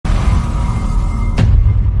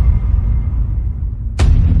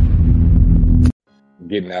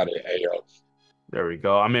getting out of the AO. There we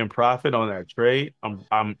go. I'm in profit on that trade.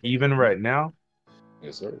 I'm even right now.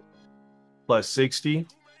 Yes, sir. Plus 60,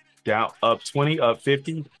 down up 20, up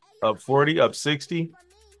 50, up 40, up 60.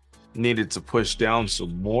 Needed to push down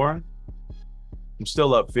some more. I'm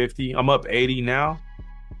still up 50. I'm up 80 now.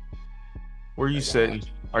 Where are you That sitting? behind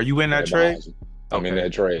you. Are you in that That trade? behind you. I'm in Okay.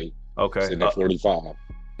 that trade. Okay. Sitting at 45.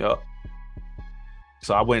 Yep.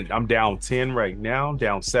 So I'm down 10 right now,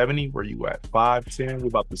 down 70. Where you at? 5, 10. We're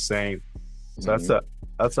about the same. So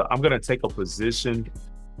Hmm. I'm gonna take a position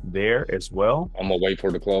there as well. I'm gonna wait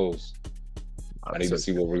for the close. I I need to took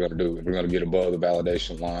see what we're gonna do. If we're gonna get above the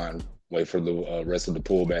validation line, wait for the rest of the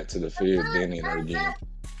pullback to the fib, then enter again.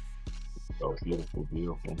 oh, beautiful,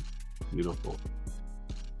 beautiful, beautiful.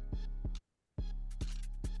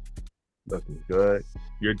 Looking good.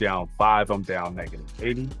 You're down 5, I'm down negative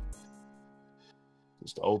 80.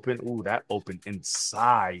 Just open. Ooh, that opened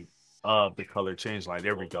inside of the color change line.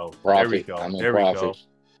 There we go. There we Profit. go. I'm in There we go. profit.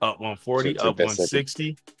 Up Should 140, have took up that second.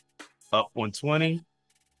 160, up 120,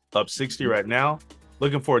 up 60 right now.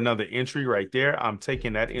 Looking for another entry right there. I'm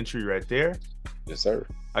taking that entry right there. Yes, sir.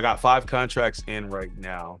 I got 5 contracts in right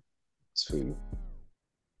now. Two.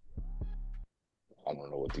 I don't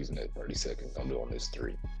know what these next 30 seconds I'm doing this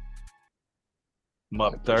three. I'm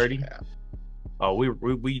Trying to up push it 30. now. Oh,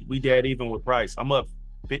 we dead even with price. I'm up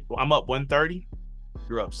 130.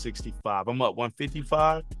 You're up 65. I'm up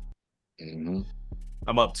 155. Hmm.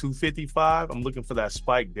 I'm up 255. I'm looking for that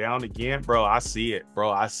spike down again. Bro, I see it. Bro,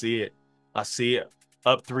 I see it. I see it.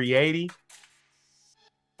 Up 380.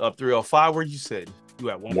 Up 305. Where you sitting? You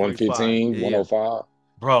at 145. 115, Yeah. 105.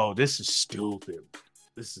 Bro, this is stupid.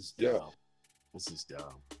 This is Yeah. dumb. This is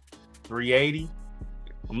dumb. 380.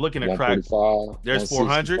 I'm looking to crack. 145, There's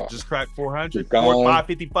 400. 165. Just crack 400. Keep going.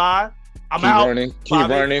 555. I'm Keep out. running. Keep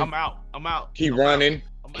 58. running. I'm out. I'm out. Keep I'm out. running.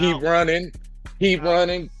 I'm Keep out. running. I'm Keep out.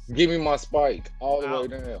 running. Give me my spike all I'm the way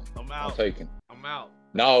out. down. I'm I'm out. taking. I'm out.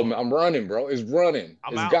 No, I'm running, bro. It's running.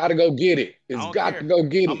 I'm It's out. got to go get it. I It's don't got to care. go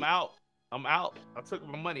get I'm it. out. I'm out. I took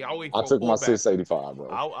my money. I'll wait I for a took my pullback. 685, bro.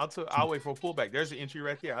 I'll wait for a pullback. There's an entry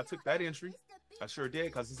right there. I took that entry. I sure did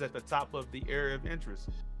because it's at the top of the area of interest.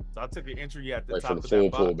 So I took an entry at the Wait for the top of full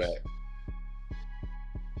that box pullback.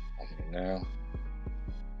 I'm here now.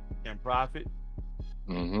 and profit.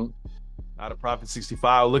 Mm-hmm. Out of profit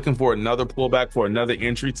 65. Looking for another pullback for another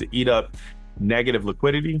entry to eat up negative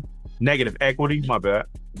liquidity, negative equity. My bad.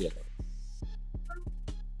 Yeah.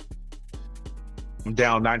 I'm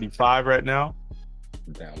down 95 right now,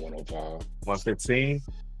 Down 105. 115.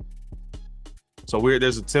 So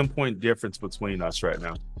there's a 10-point difference between us right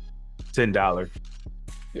now. $10.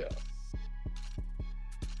 Yeah.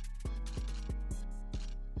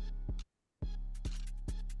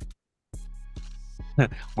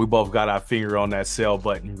 We both got our finger on that sell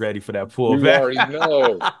button, ready for that You pullback. already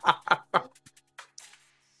know.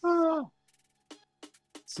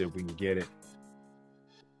 See if we can get it.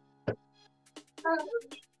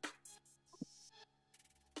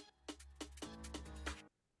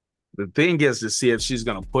 The thing is to see if she's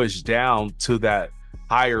going to push down to that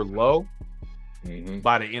higher low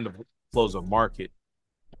by the end of close of market.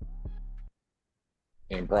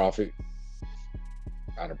 In profit.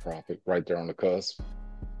 Out of profit. Right there on the cusp.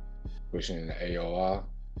 Pushing in the AOI.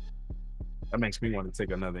 That makes me want to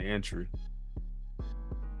take another entry.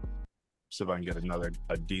 See if I can get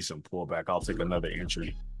a decent pullback. I'll take another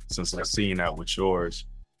entry since I'm seeing that with yours.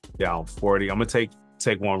 Down 40. I'm gonna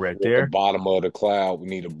take one right At there. the bottom of the cloud, we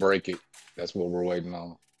need to break it. That's what we're waiting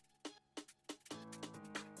on.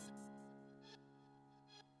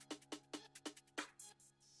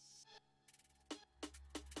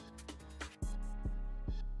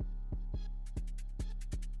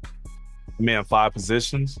 I'm in 5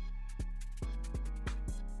 positions.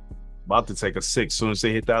 About to take a 6 soon as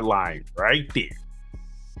they hit that line right there.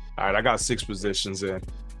 All right, I got 6 positions in.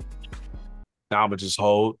 Now I'm gonna just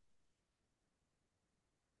hold.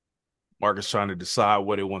 Market's trying to decide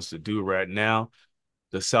what it wants to do right now.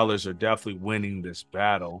 The sellers are definitely winning this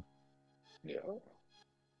battle. Yeah.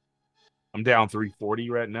 I'm down 340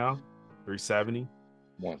 right now, 370.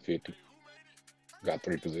 150. Got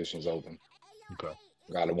 3 positions open. Okay.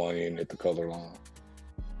 Got a one in at the color line.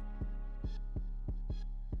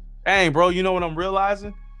 Dang, bro, you know what I'm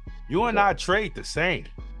realizing? You and I trade the same.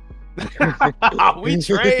 We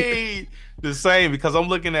trade the same because I'm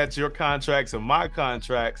looking at your contracts and my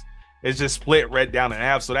contracts. It's just split right down in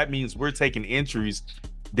half. So that means we're taking entries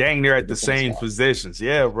dang near at the same positions.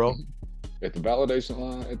 Yeah, bro. At the validation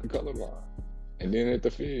line, at the color line, and then at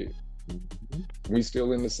the fib. We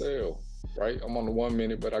still in the sale, right? I'm on the 1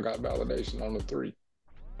 minute, but I got validation on the 3.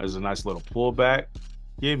 There's a nice little pullback.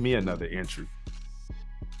 Give me another entry.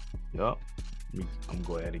 Yup. I'm gonna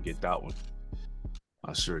go ahead and get that one.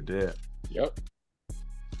 I sure did. Yep.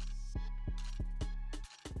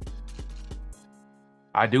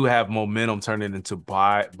 I do have momentum turning into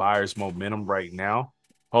buyer's momentum right now.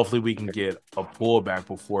 Hopefully we can get a pullback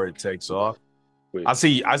before it takes off. Quick. I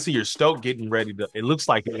see your Stoke getting ready to, it looks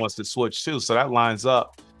like it wants to switch too. So that lines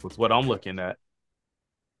up with what I'm looking at.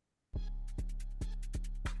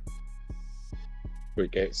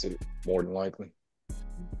 Quick exit, more than likely.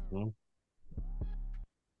 Mm-hmm.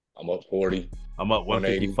 I'm up 40. I'm up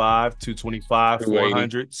 155, 225,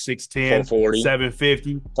 400, 610, 440,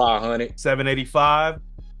 750, 500, 785,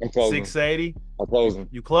 I'm closing. 680. I'm closing.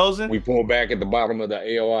 You closing? We pull back at the bottom of the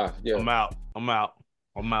AOI. Yeah. I'm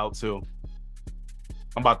out too.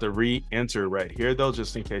 I'm about to re-enter right here though,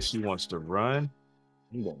 just in case she wants to run.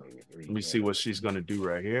 Let me see what she's gonna do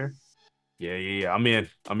right here. Yeah. I'm in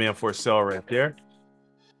for a sell right there.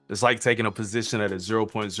 It's like taking a position at a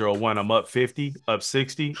 0.01. I'm up 50, up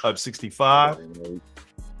 60, up 65. You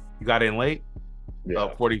got in late? Yeah.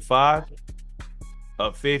 Up 45,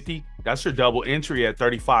 up 50. That's your double entry at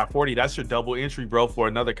 35.40. That's your double entry, bro, for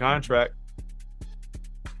another contract.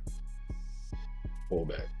 Pull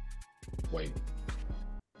back.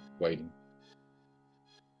 Waiting.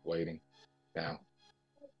 Now.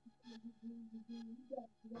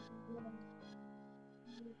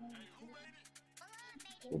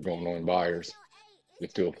 We're going on buyers. We're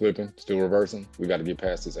still flipping, still reversing. We got to get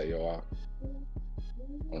past this AOI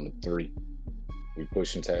on the 3. We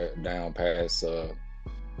pushing down past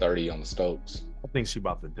 30 on the Stokes. I think she's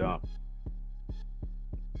about to dump.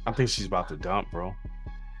 She's about to dump, bro.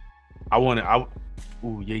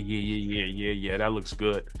 Ooh, yeah. That looks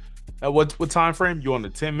good. What time frame? You on the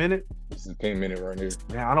 10-minute? This is 10-minute right here.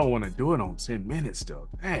 Man, I don't want to do it on 10 minutes though.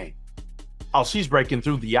 Dang. Oh, she's breaking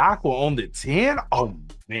through the aqua on the 10. Oh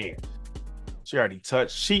man, she already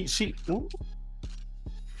touched. She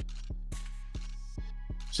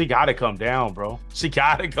got to come down, bro. She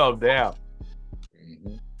got to come down.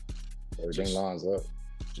 Mm-hmm. Everything lines up.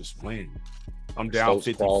 Just win. I'm down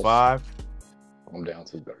 55. I'm down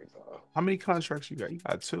 235. How many contracts you got? You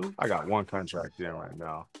got 2? I got 1 contract in right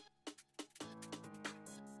now.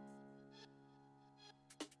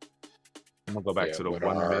 I'm gonna go back to the 1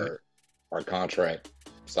 minute. Our contract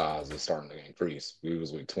size is starting to increase. We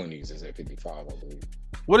was with 20s, is at 55, I believe.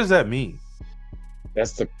 What does that mean?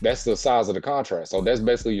 That's the size of the contract. So that's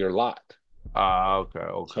basically your lot. Okay.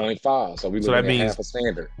 0.5. So we looking at half a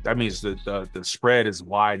standard. That means the spread is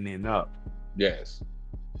widening up. Yes.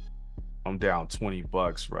 I'm down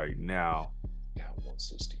 $20 right now. Yeah,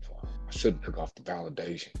 165. I should pick off the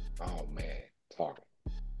validation. Oh man, talking.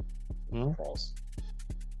 Cross.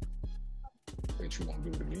 Bet you want to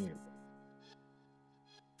do it again.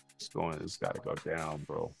 It's got to go down,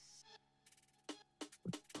 bro.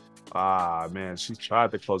 Ah, man, she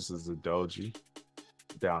tried the closest to doji.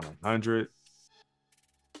 Down 100.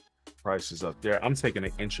 Price is up there. I'm taking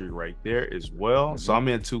an entry right there as well. Mm-hmm. So I'm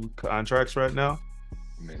in 2 contracts right now.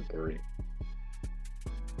 I'm in 3.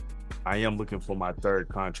 I am looking for my 3rd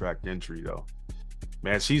contract entry though.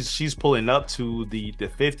 Man, she's pulling up to the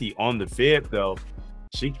 50 on the fib though.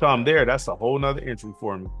 She come there. That's a whole nother entry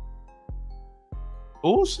for me.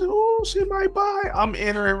 She might buy. I'm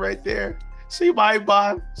entering right there. She might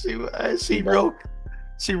buy. She real.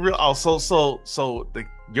 Oh, so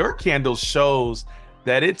your candle shows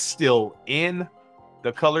that it's still in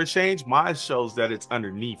the color change. Mine shows that it's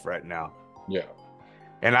underneath right now. Yeah.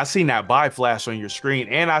 And I seen that buy flash on your screen,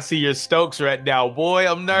 and I see your Stokes right now.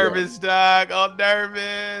 Boy, I'm nervous, dog. I'm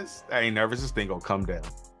nervous. I ain't nervous. This thing gonna come down.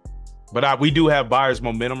 But we do have buyer's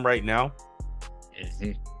momentum right now.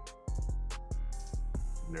 Mm-hmm.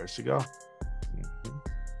 There she go. Mm-hmm.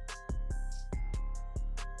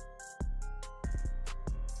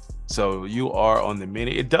 So you are on the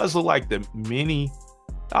mini. It does look like the mini.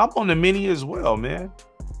 I'm on the mini as well, man.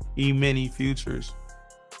 E-mini futures.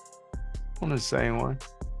 On the same one.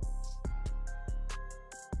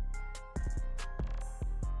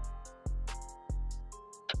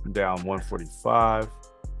 I'm down 145.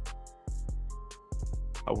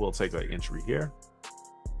 I will take an entry here.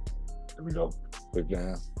 There we go. Click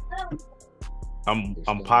down. I'm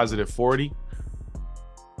positive 40,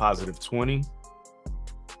 positive 20,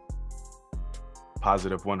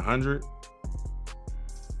 positive 100,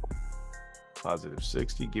 positive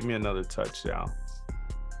 60. Give me another touchdown.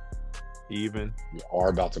 Even. We are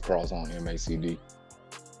about to cross on MACD.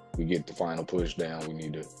 We get the final push down. We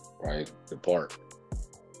need to depart.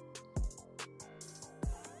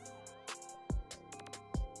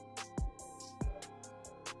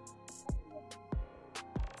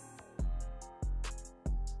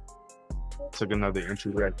 Took another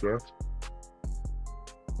entry right there.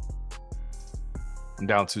 I'm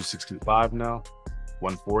down 265 now.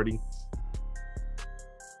 140.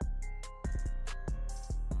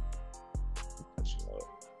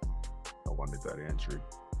 I wanted that entry.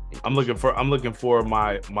 I'm looking for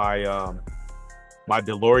my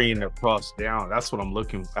DeLorean to cross down. That's what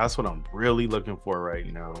I'm really looking for right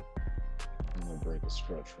now. I'm gonna break a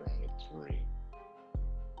structure on the 3.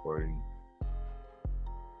 40.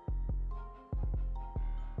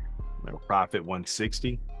 I'm gonna profit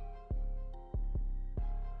 160.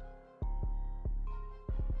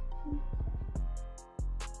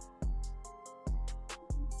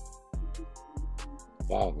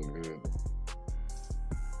 Wow, good.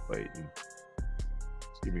 Wait,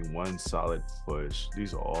 just give me one solid push.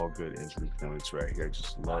 These are all good entry points right here.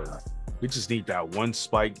 Just love it. We just need that one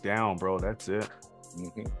spike down, bro. That's it.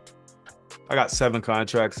 I got 7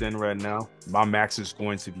 contracts in right now. My max is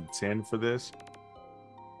going to be 10 for this.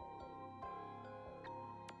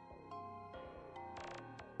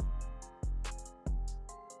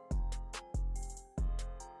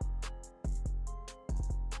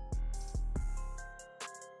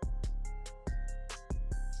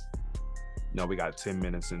 No, we got 10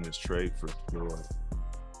 minutes in this trade for sure.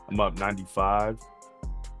 I'm up 95.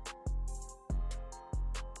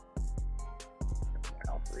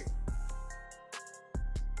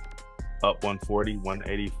 Up 140,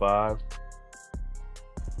 185.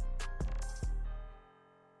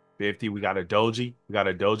 50. We got a doji. We got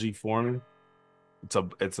a doji forming.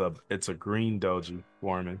 It's a green doji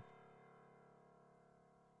forming.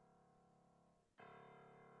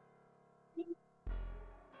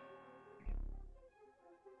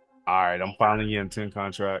 All right, I'm finally in 10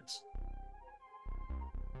 contracts.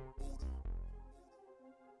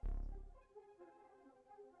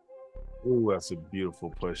 Ooh, that's a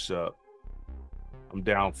beautiful push up. I'm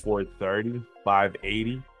down 430,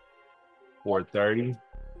 580, 430.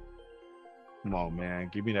 Come on, man.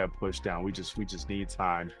 Give me that push down. We just need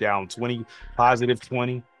time. Down 20, positive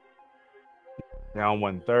 20. Down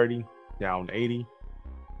 130, down 80.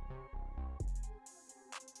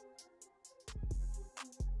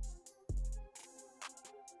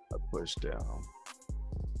 A push down.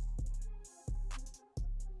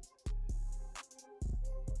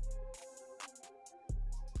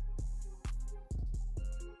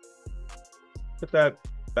 Put that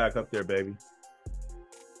back up there, baby.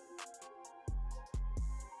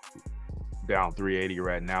 Down 380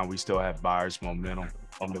 right now. We still have buyers momentum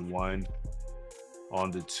on the 1, on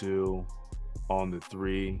the 2, on the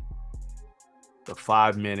 3. The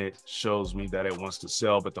 5-minute shows me that it wants to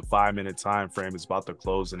sell, but the 5-minute time frame is about to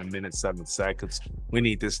close in 1:07. We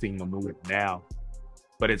need this thing to move now,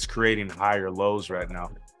 but it's creating higher lows right now.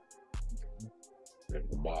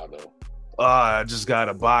 Buy though. I just got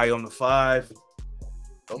a buy on the 5.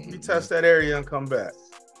 Let me test that area and come back.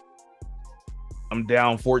 I'm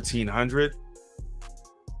down 1,400.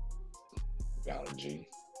 Got a G.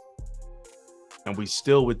 And we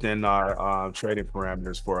still within our trading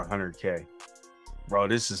parameters for 100K. Bro,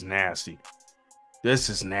 this is nasty. This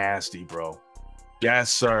is nasty, bro. Yes,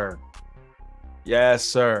 sir. Yes,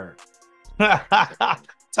 sir.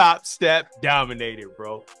 Top step dominated,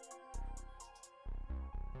 bro.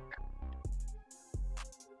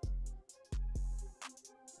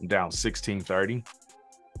 I'm down 1630.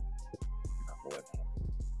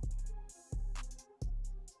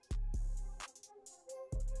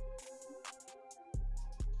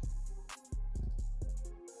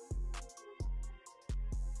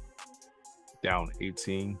 Down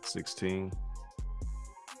 18, 16.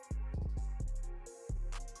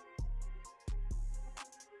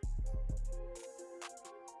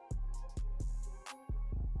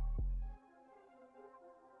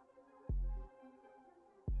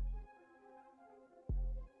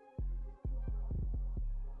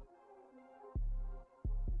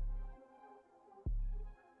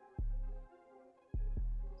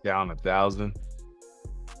 Down 1,000.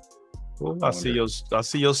 I see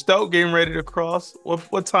your Stoke getting ready to cross.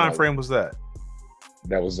 What time frame was that?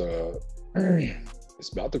 That was it's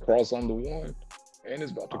about to cross on the 1, and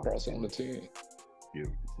it's about to cross on the 10.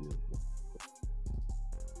 Beautiful.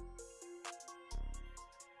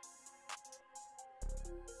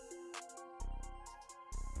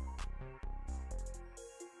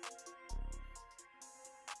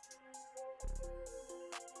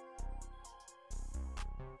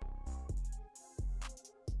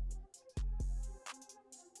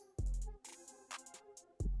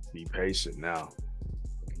 Be patient now.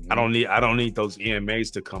 I don't need those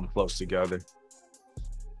EMAs to come close together.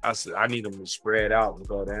 I need them to spread out and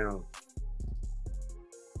go down.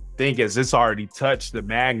 Thing is, it's already touched the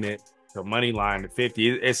magnet. The money line to 50.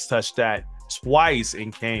 It's touched that twice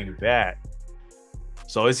and came back.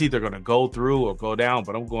 So it's either going to go through or go down,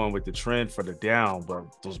 but I'm going with the trend for the down.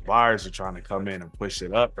 But those buyers are trying to come in and push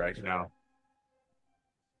it up right now.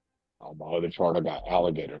 On my other chart, I got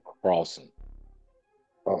alligator crossing.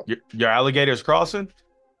 Your alligator's crossing?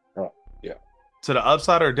 Yeah. To the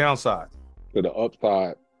upside or downside? To the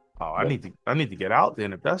upside. Oh, I need to get out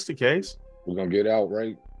then if that's the case. We're gonna get out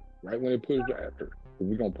right when it pushes after.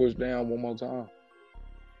 We're gonna push down one more time.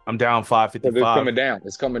 I'm down 555. It's coming down.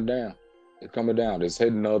 It's coming down. It's coming down. It's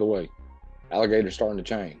heading the other way. Alligator's starting to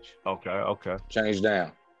change. Okay. Change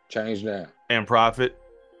down. And profit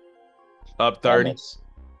up 30.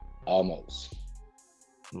 Almost.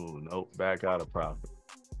 Ooh, nope. Back out of profit.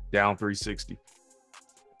 Down 360.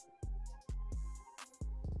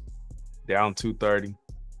 Down 230.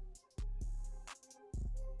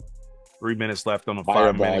 3 minutes left on the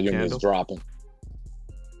 5 minute volume candle. is dropping.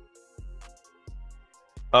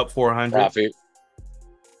 Up 400. Profit.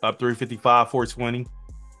 Up 355, 420.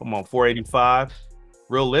 I'm on 485.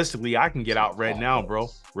 Realistically, I can get out right now, bro.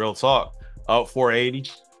 Real talk. Up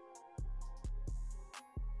 480.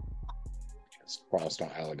 It's crossed on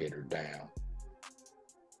alligator down.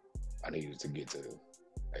 I needed to get to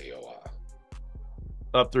AOI.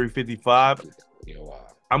 Up 355. AOI.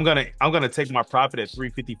 I'm gonna take my profit at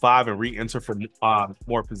 355 and re-enter for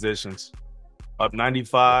more positions. Up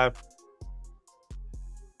 95.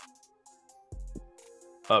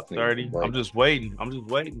 Up 30. I'm just waiting.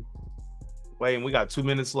 Waiting. We got 2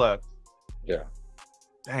 minutes left. Yeah.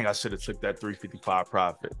 Dang, I should have took that 355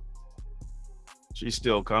 profit. She's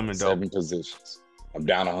still coming though. 7 positions. I'm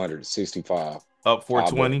down 165. Up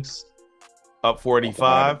 420. Up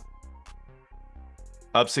 45.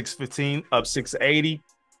 Up 615. Up 680.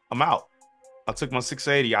 I'm out. I took my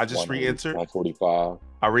 680. I just re-entered. 145.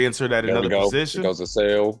 I re-entered at another position. It goes to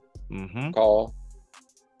sell. Call.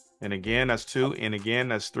 And again, that's 2. And again,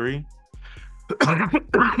 that's 3.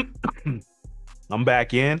 I'm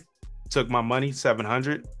back in. Took my money,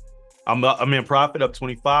 700. I'm in profit, up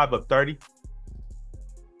 25, up 30.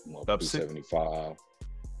 Up 275,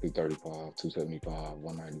 235, 275,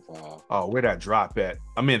 195. Oh, where that drop at?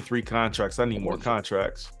 I'm in 3 contracts. I need more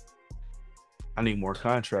contracts.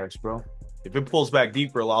 Bro. If it pulls back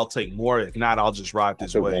deeper, I'll take more. If not, I'll just ride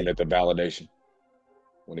this way. At the validation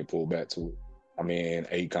when it pulled back to it. I'm in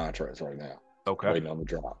 8 contracts right now. Okay. Waiting on the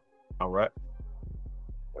drop. All right.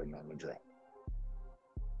 Waiting on the drop.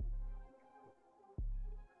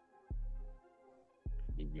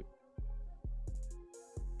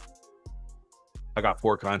 I got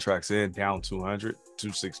 4 contracts in, down 200,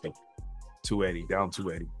 260, 280, down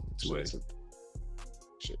 280, 280.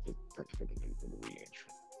 Shit, for the re-entry.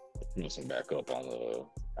 Listen back up on the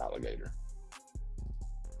alligator.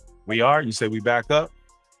 We are? You say we back up?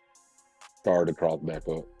 Started to cross back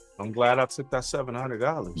up. I'm glad I took that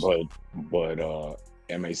 $700. But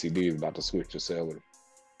MACD is about to switch to seller.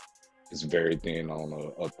 It's very thin on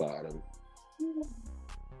the upside of it.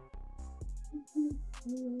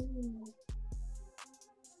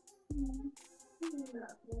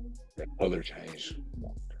 That color change.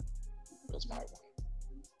 That's my one.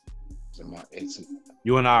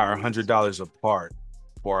 You and I are $100 apart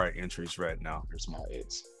for our entries right now. Here's my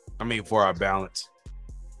it's. I mean, for our balance.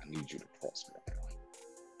 I need you to cross me down.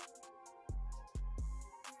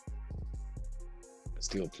 It's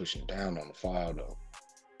still pushing down on the file though.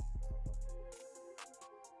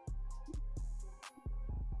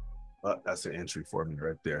 That's an entry for me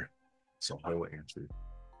right there. So whole entry.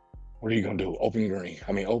 What are you gonna do? Open green.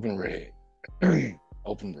 I mean open red.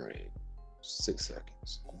 Open red. 6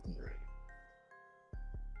 seconds. Open red.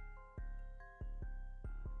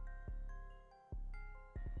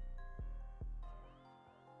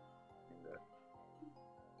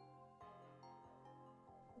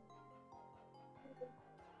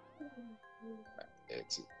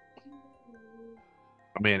 Exit.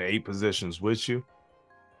 I'm in 8 positions with you.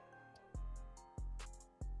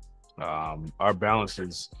 Our balance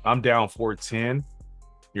is, I'm down 410.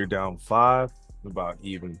 You're down 5. About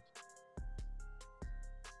even.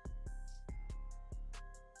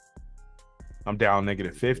 I'm down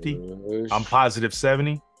negative 50. I'm positive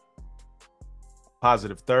 70.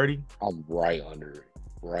 Positive 30. I'm right under it,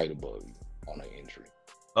 right above you on the entry.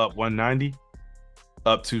 Up 190.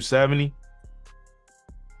 Up 270.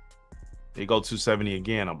 It go 270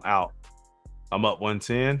 again. I'm out. I'm up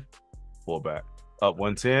 110. Pull back. Up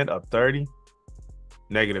 110. Up 30.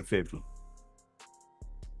 Negative 50.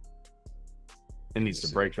 It needs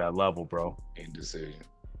to break that level, bro. Indecision.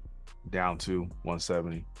 Down to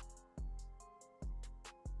 170.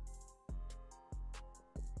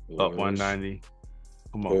 Up 190.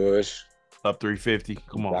 Come on. Push. Up 350.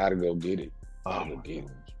 Come on. Gotta go get it. Oh, Gotta go get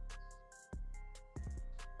it.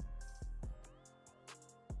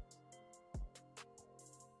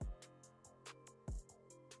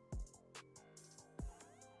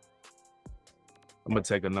 I'm gonna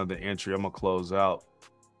take another entry. I'm gonna close out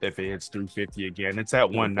if it hits 350 again. It's at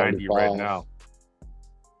 190 right now.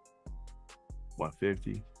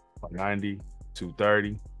 150, 190,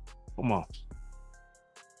 230. Come on.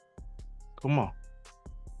 Come on.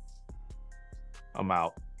 I'm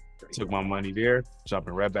out. Took my money there,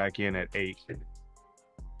 jumping right back in at 8.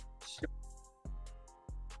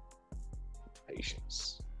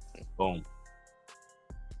 Patience. Boom.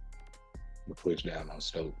 We push down on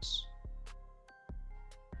Stokes.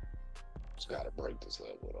 Just gotta break this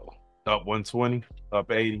level though. Up 120,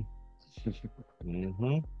 up 80.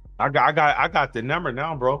 I got the number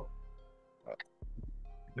now, bro.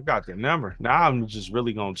 I got the number. Now I'm just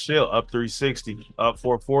really gonna chill. Up 360, up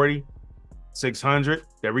 440, 600.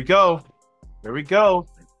 There we go. There we go.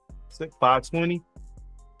 520,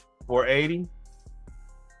 480,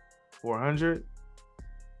 400,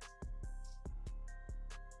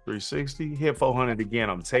 360. Hit 400 again.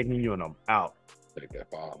 I'm taking you and I'm out. Take that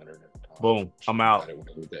 500. Boom. I'm out.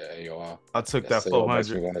 With that AOR. I took that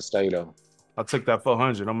 400. Want to stay though. I took that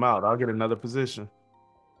 400. I'm out. I'll get another position.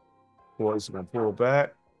 Boys gonna pull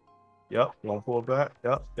back. Yep, gonna pull back.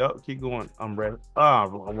 Yep. Keep going. I'm ready. I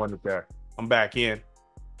wanted that. I'm back in.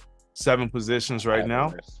 7 positions right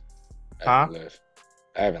now. I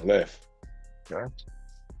haven't left. Okay.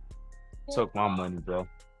 Took my money, bro.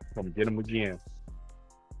 Gonna get him again.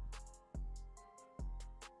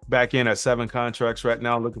 Back in at 7 contracts right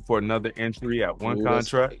now. Looking for another entry at 1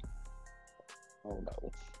 contract. Oh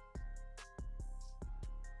no.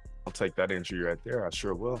 I'll take that entry right there. I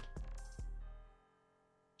sure will.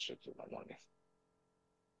 Should get my money.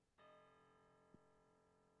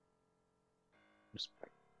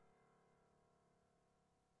 Respect.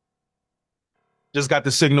 Just got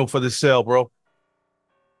the signal for the sale, bro.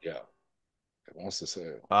 Yeah. It wants to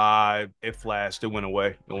sell. It flashed. It went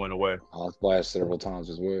away. It went away. I flashed several times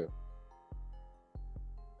as well.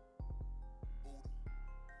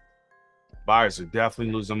 Buyers are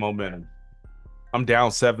definitely losing momentum. I'm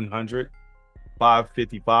down 700,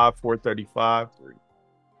 555, 435.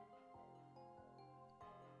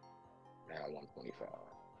 Down 125.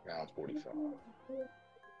 Down 45.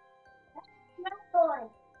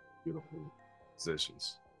 Beautiful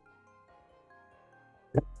positions.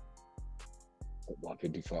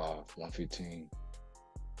 155, 115.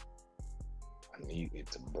 I need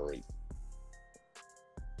it to break.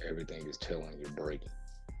 Everything is telling you breaking.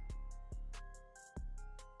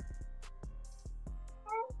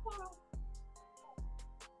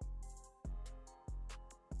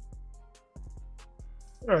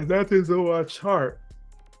 All right, that is on my chart.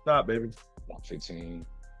 Stop, baby. 115.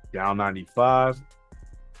 Down 95.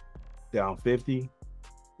 Down 50.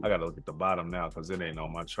 I gotta look at the bottom now because it ain't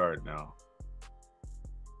on my chart now.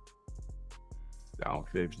 Down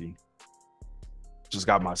 50. Just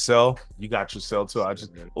got my sell. You got your sell too.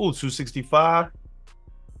 265.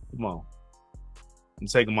 Come on. I'm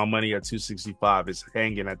taking my money at 265. It's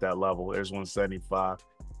hanging at that level. There's 175,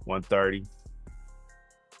 130.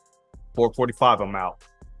 445, I'm out.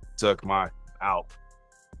 Took my out.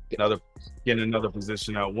 Getting another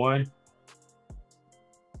position at 1.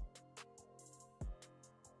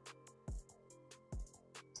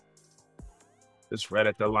 It's right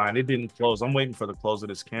at the line. It didn't close. I'm waiting for the close of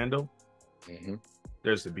this candle.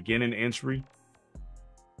 There's the beginning entry.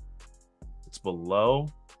 It's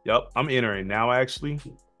below. Yep, I'm entering now, actually.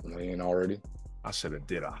 In already? I should have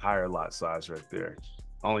did a higher lot size right there.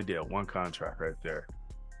 I only did 1 contract right there.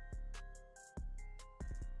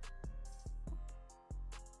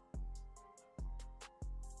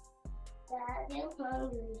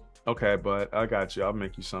 Okay, but I got you. I'll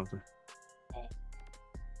make you something.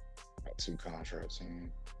 Got 2 contracts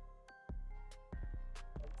in.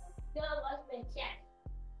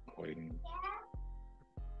 Waiting.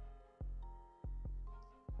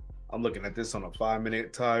 I'm looking at this on a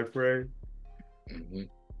 5-minute time frame.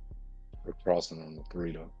 We're crossing on the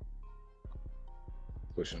 3 though.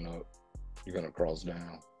 Pushing up. You're gonna cross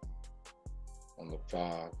down on the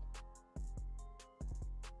 5.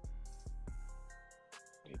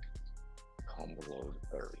 Come below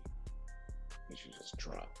the 30. You should just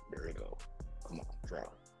drop. There you go. Come on,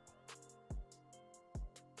 drop.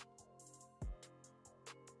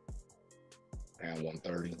 And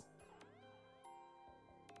 130.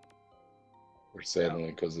 We're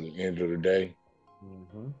settling because of the end of the day.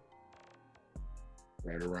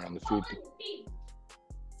 Right around the 50.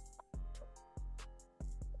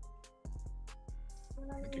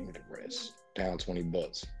 Give me the rest. Down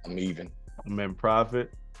 $20. I'm even. I'm in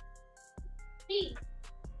profit.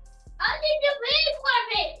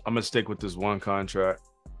 I'm gonna stick with this one contract.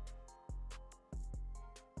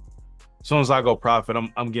 As soon as I go profit,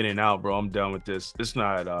 I'm getting out, bro. I'm done with this. It's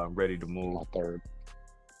not ready to move. My third.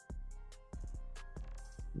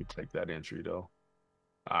 Let me take that entry though.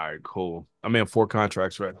 All right, cool. I'm in 4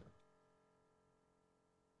 contracts right now.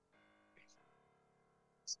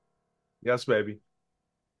 Yes, baby.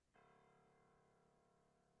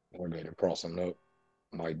 We're going to cross them up.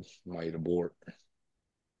 Might abort.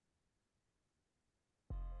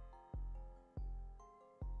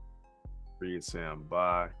 Read Sam.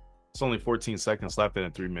 Bye. It's only 14 seconds left in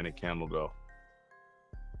a 3-minute candle though.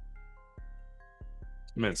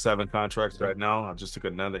 I'm in 7 contracts right now. I just took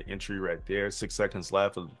another entry right there. 6 seconds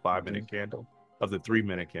left of the 5-minute candle, of the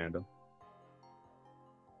 3-minute candle.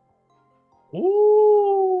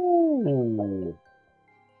 Ooh,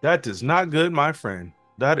 that is not good, my friend.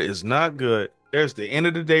 That is not good. There's the end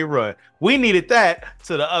of the day run. We needed that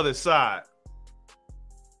to the other side.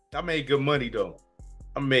 I made good money though.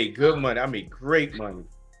 I made good money. I made great money.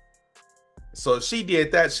 So if she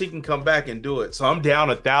did that, she can come back and do it. So I'm down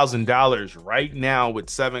 $1,000 right now with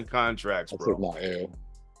 7 contracts, bro. I took my L.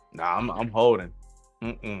 Nah, I'm holding.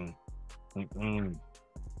 I'm gonna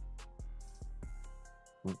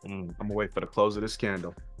wait for the close of this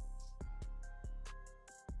candle.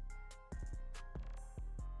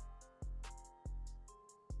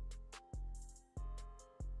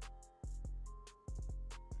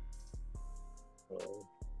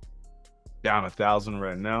 Down 1,000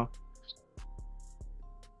 right now.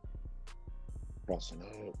 Crossing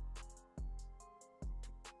up.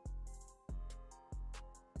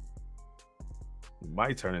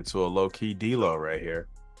 Might turn into a low-key D-low right here.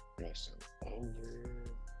 Crossing over.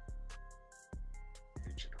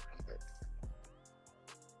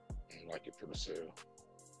 I like it for the sale.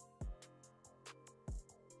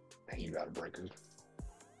 And you gotta break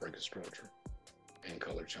a structure and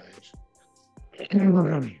color change.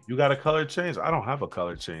 You got a color change? I don't have a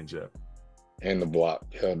color change yet. And the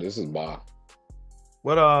block. Hell, this is buy.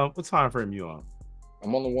 What time frame you on?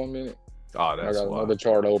 I'm on the 1 minute. Oh, that's I got why. another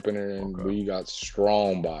chart open, and Okay. we got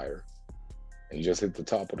strong buyer. And you just hit the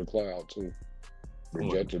top of the cloud too.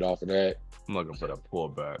 Rejected off of that. I'm looking for that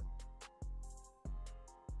pullback.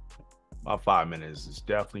 My 5 minutes is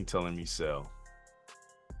definitely telling me sell.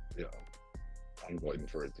 Yeah. I'm waiting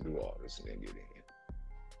for it to do all this and then get in.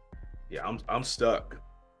 Yeah, I'm stuck.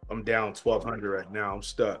 I'm down 1,200 right now. I'm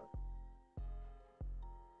stuck.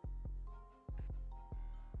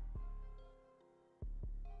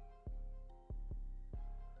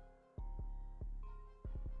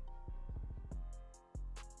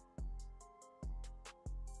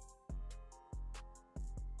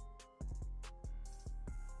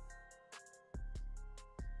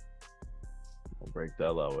 I'll break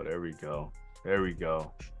that level. There we go. There we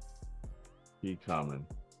go. Keep coming.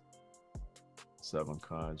 7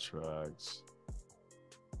 contracts.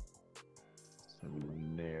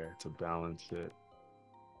 In there to balance it.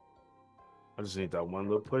 I just need that one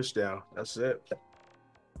little push down. That's it.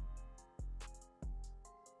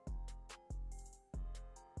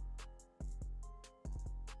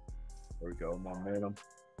 There we go, momentum.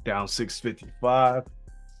 Down 655.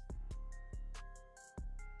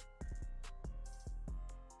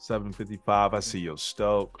 755. I see your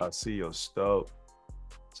stoke. I see your stoke.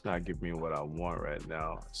 It's not giving me what I want right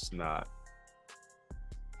now. It's not.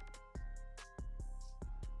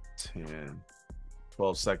 10.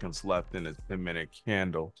 12 seconds left in a 10-minute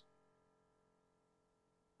candle.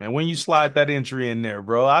 And when you slide that entry in there,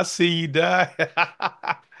 bro, I see you die.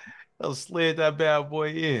 I'll slid that bad boy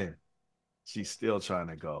in. She's still trying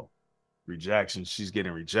to go. Rejection. She's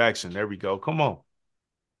getting rejection. There we go. Come on.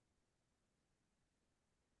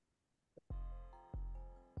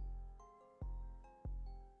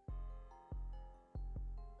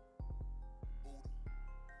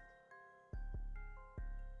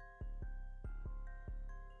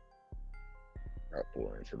 Got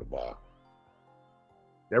 4 in for the buy.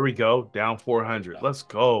 There we go. Down 400. Let's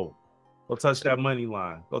go. Go touch that money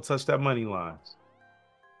line. Go touch that money line.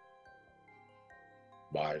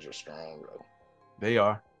 Buyers are strong, though. They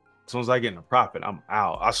are. As soon as I get in a profit, I'm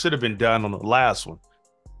out. I should have been done on the last one.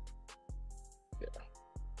 Yeah.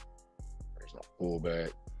 There's no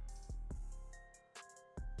pullback.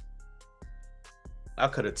 I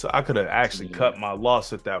could have actually cut my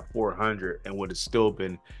loss at that 400 and would have still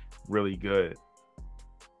been really good.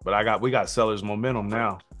 But we got sellers momentum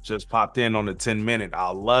now. Just popped in on the 10-minute. I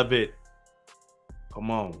love it. Come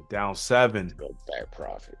on, down 7. Go back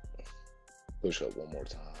profit. Push up one more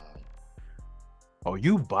time. Oh,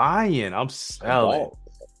 you buying? I'm I selling. bought.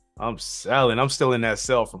 I'm selling. I'm still in that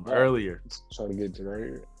sell from earlier. Let's try to get to right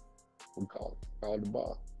here. We called the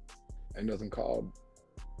buy. Ain't nothing called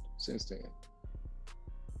since then.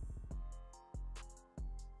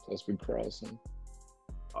 Plus we crossing.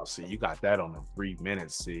 Oh, see, you got that on the 3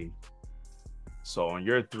 minutes. See, so on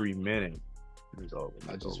your 3 minute,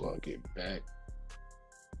 I just want to get back.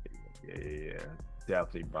 Yeah.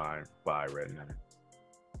 Definitely buy right now.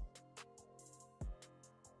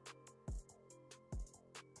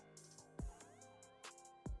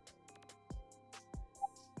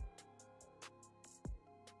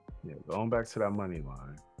 Yeah, going back to that money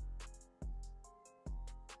line.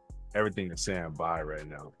 Everything is saying buy right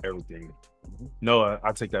now. Everything. No,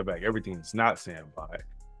 I take that back. Everything is not saying buy.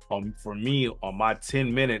 For me, on my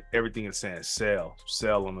 10 minute, everything is saying sell.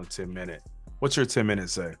 Sell on the 10 minute. What's your 10 minute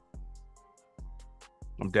say?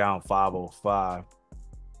 I'm down 505.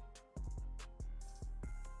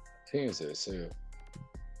 10 says sell.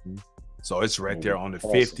 So it's right there on the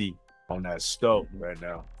 50 on that stove right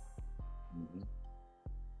now.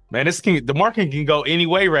 Man, the market can go any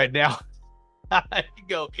way right now. It can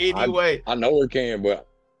go any way. I know it can, but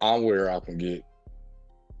I'm where I can get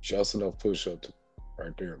just enough push up to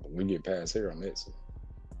right there. But we get past here on that side.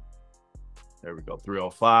 There we go.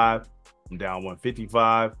 305. I'm down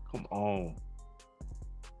 155. Come on.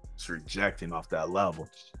 It's rejecting off that level.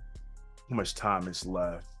 How much time is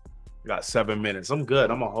left? We got 7 minutes. I'm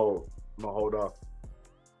good. I'm gonna hold off.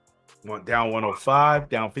 Down 105,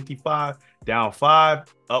 down 55, down 5,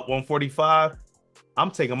 up 145. I'm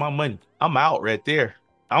taking my money. I'm out right there.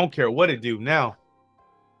 I don't care what it do now.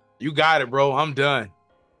 You got it, bro. I'm done.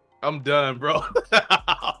 I'm done, bro.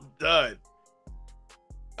 I'm done.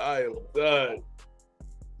 I am done.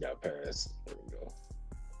 Got past. There we go.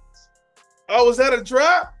 Oh, was that a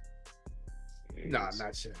drop? Nah,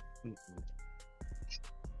 not yet.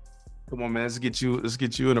 Come on, man. Let's get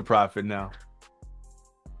you in a profit now.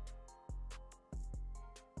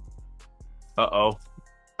 Uh-oh.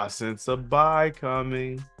 I sense a buy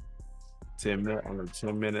coming. 10 minutes. Under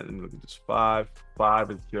 10 minutes. Let me look at this. 5.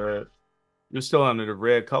 5 is good. You're still under the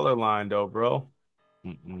red color line, though, bro.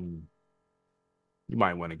 You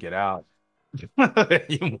might want to get out. You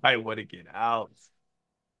might want to get out.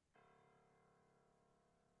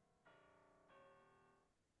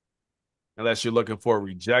 Unless you're looking for a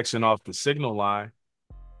rejection off the signal line.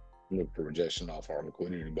 Look for rejection off our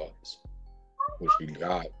liquidity box, which we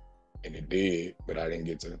got, and it did, but I didn't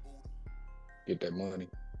get to get that money.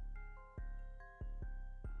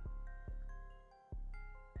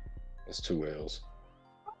 That's 2 L's.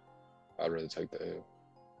 I'd rather take the L.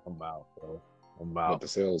 I'm out, bro. I'm out. But the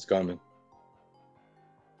sale is coming.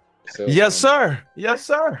 Yes, sir. Yes,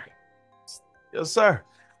 sir. Yes, sir.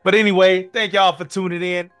 But anyway, thank y'all for tuning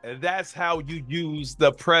in. And that's how you use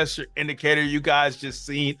the pressure indicator. You guys just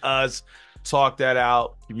seen us talk that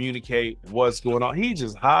out, communicate what's going on. He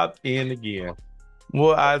just hopped in again.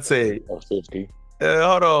 Well, I'd say 50.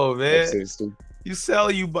 Hold on, man. 60. You sell,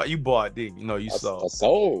 you bought, didn't you? No, you sold. I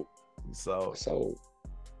sold. So I sold.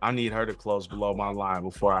 I need her to close below my line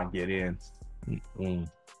before I get in.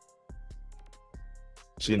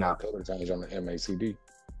 She not color change on the MACD.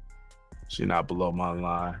 She not below my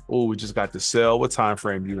line. Oh, we just got the sell. What time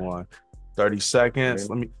frame you on? 30 seconds.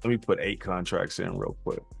 Let me put 8 contracts in real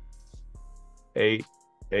quick. 8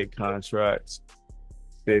 contracts.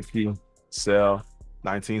 50 sell.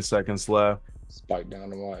 19 seconds left. Spike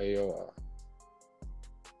down to my AOI.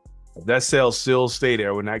 If that sell still stay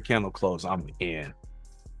there when that candle close, I'm in.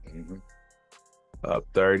 Up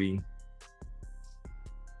 30.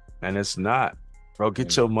 And it's not. Bro,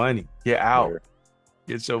 get your money. Get out.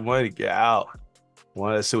 Get your money. Get out.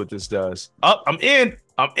 Well, let's see what this does. Oh, I'm in.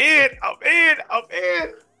 I'm in. I'm in. I'm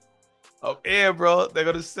in. I'm in, bro. They're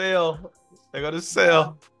going to sell. They're going to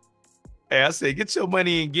sell. Hey, I said, get your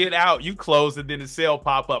money and get out. You close and then the sale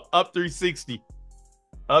pop up. Up 360.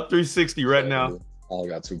 Up 360 right now. I only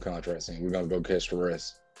got 2 contracts in. We're going to go catch the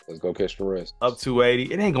rest. Let's go catch the rest. Up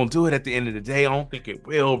 280. It ain't going to do it at the end of the day. I don't think it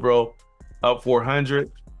will, bro. Up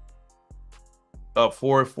 400. Up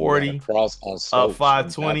 440. Cross on slope. Up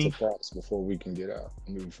 520. Cross before we can get out.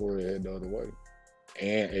 I mean, before they head the other way.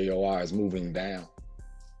 And AOI is moving down.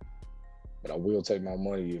 But I will take my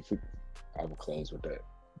money if I will close with that.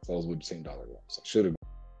 Close with the $10 loss. I should have